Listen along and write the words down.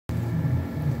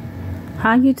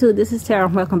Hi YouTube, this is Tara.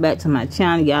 Welcome back to my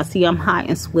channel. Y'all see I'm hot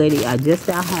and sweaty. I just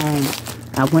got home.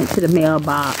 I went to the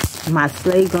mailbox. My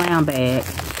Slay Glam bag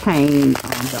came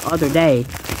the other day,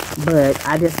 but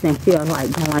I just didn't feel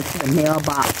like going to the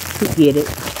mailbox to get it.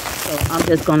 So I'm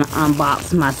just going to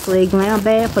unbox my Slay Glam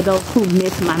bag for those who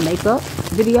missed my makeup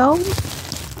video.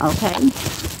 Okay.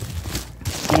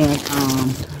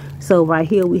 And so right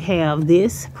here we have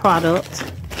this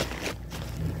product.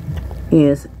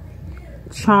 Is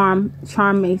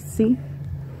Charmacy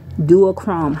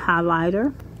Duochrome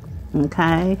highlighter.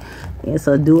 Okay, it's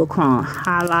a duochrome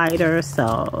highlighter,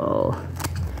 so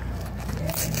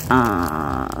it's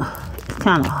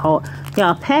kind of hard.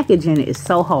 Y'all, packaging is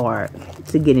so hard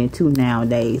to get into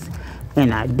nowadays,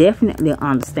 and I definitely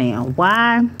understand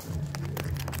why.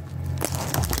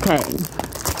 Okay.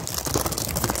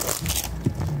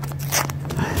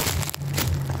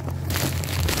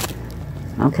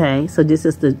 Okay, so this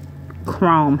is the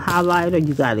chrome highlighter.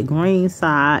 You got a green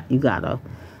side. You got a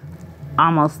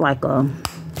almost like a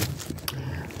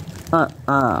what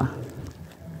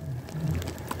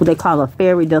they call a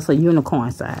fairy dust or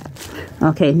unicorn side.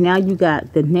 Okay, now you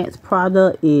got the next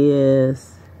product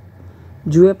is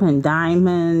Dripping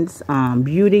Diamonds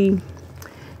Beauty,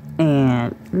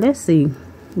 and let's see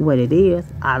what it is.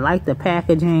 I like the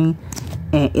packaging,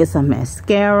 and it's a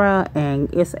mascara,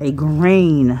 and it's a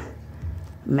green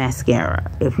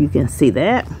mascara, if you can see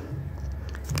that.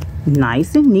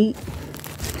 Nice and neat.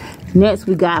 Next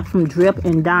we got from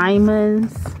Dripping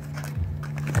Diamonds,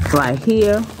 right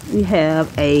here we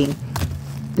have a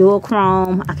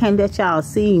duochrome. I can't let y'all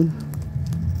see.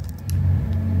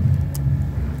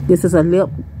 This is a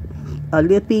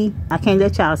lippy. I can't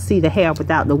let y'all see the hair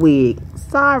without the wig,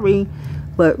 sorry,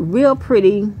 but real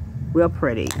pretty, real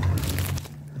pretty.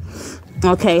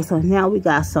 Okay, so now we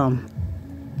got some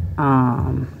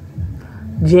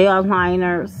gel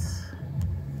liners.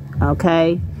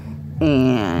 Okay,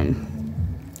 and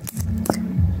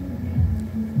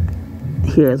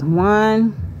here's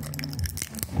one.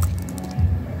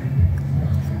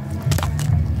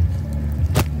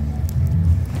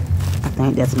 I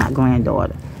think that's my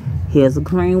granddaughter. Here's a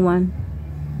green one.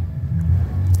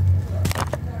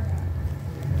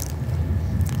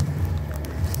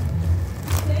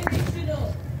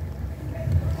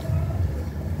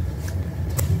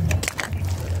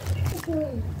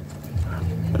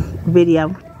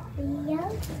 Video.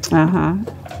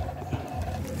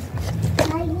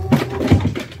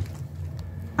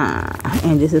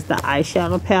 And this is the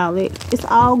eyeshadow palette. It's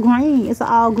all green. It's an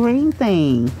all green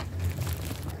thing.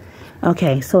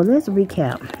 Okay, so let's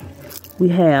recap. We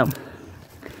have,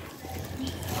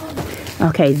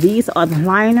 okay, these are the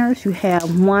liners. You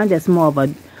have one that's more of a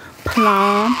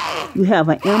plum. You have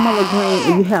an emerald green,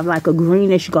 and you have like a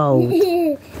greenish gold.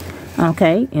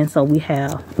 Okay, and so we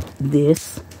have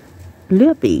this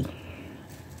lippy.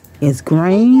 It's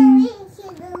green.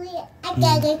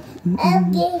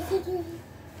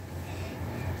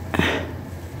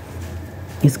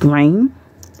 It's green,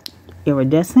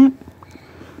 iridescent,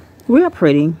 real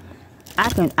pretty.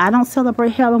 I don't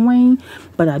celebrate Halloween,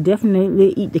 but I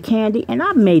definitely eat the candy, and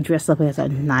I may dress up as a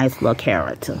nice little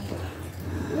character.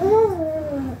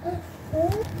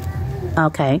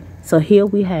 Okay, so here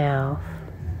we have,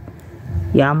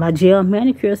 y'all, my gel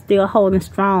manicure is still holding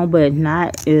strong, but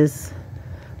not as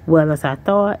well as I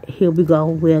thought. Here we go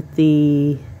with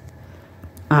the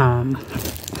I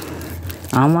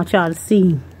don't want y'all to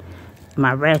see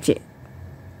my ratchet.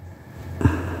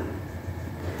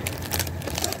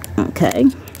 Okay,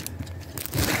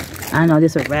 I know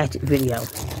this is a ratchet video.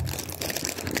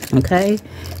 Okay,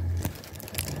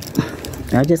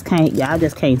 y'all just can't,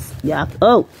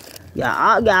 oh,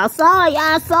 y'all saw it,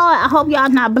 I hope y'all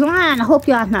not blind.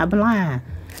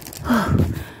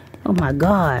 Oh my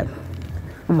God,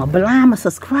 I'm gonna blind my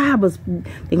subscribers.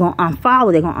 They're gonna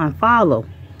unfollow.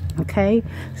 Okay,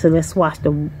 so let's watch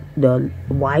the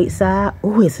white side.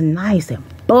 Oh, it's nice and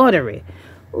buttery.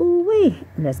 Ooh wee.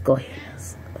 Let's go ahead.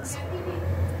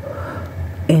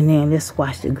 And then let's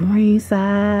watch the green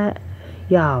side.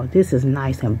 Y'all, this is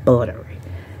nice and buttery.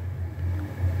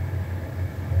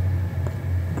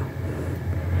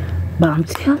 But I'm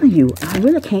telling you, I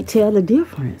really can't tell the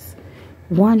difference.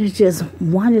 One is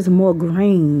more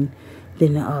green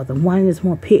than the other. One is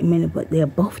more pigmented, but they're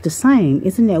both the same.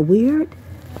 Isn't that weird?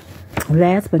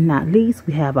 Last but not least,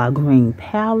 we have our green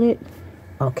palette.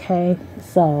 Okay,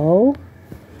 so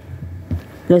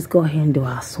let's go ahead and do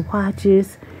our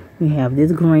swatches. We have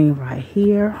this green right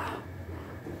here.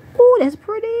 Oh, that's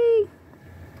pretty.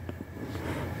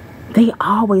 They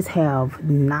always have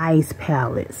nice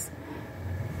palettes.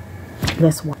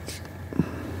 Let's watch.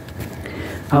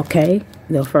 Okay,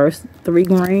 the first 3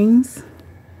 greens.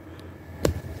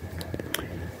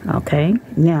 Okay,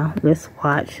 now let's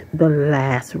watch the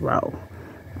last row.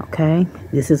 Okay,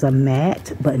 this is a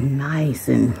matte but nice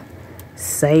and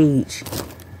sage.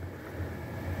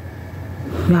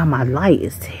 Now my light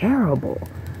is terrible.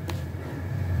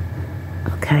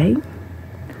 Okay,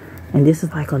 and this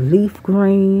is like a leaf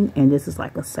green, and this is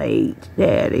like a sage.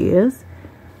 There it is.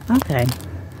 Okay,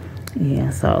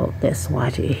 yeah, so let's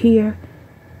swatch it here,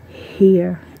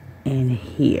 here, and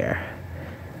here.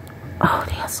 Oh,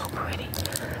 they're so pretty.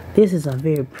 This is a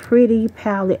very pretty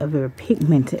palette, a very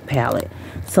pigmented palette.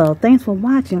 So thanks for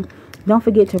watching. Don't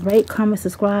forget to rate, comment,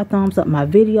 subscribe, thumbs up my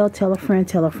video. Tell a friend,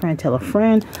 tell a friend, tell a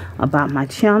friend about my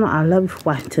channel. I love you for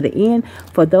watching to the end.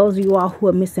 For those of you all who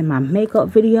are missing my makeup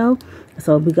video,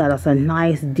 so we got us a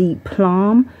nice deep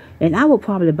plum. And I will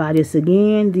probably buy this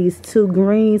again. These 2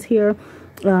 greens here.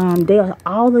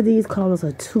 All of these colors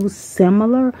are too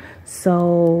similar.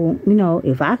 So, you know,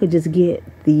 if I could just get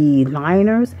the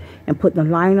liners and put the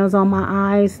liners on my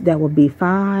eyes, that would be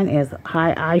fine as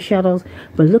high eyeshadows.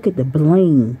 But look at the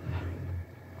bling.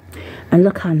 And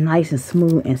look how nice and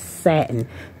smooth and satin.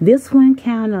 This one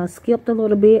kind of skipped a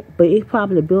little bit, but it's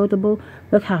probably buildable.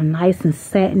 Look how nice and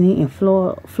satiny and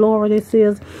floral this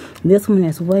is. This one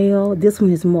as well. This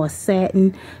one is more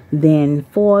satin than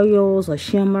foils or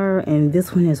shimmer. And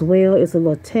this one as well is a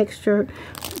little textured.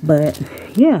 But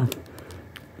yeah,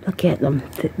 look at them.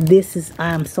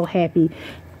 I'm so happy.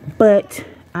 But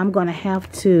I'm going to have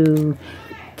to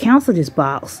cancel this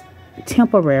box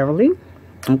temporarily.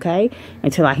 Okay,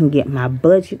 until I can get my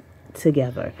budget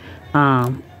together.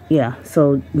 Yeah,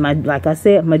 so like I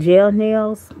said, my gel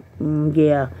nails,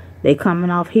 yeah, they coming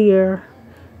off here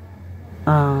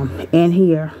and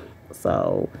here.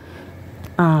 So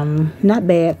not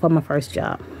bad for my first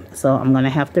job. So I'm gonna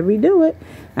have to redo it.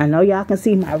 I know y'all can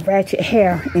see my ratchet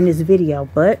hair in this video,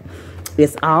 but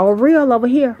it's all real over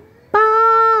here.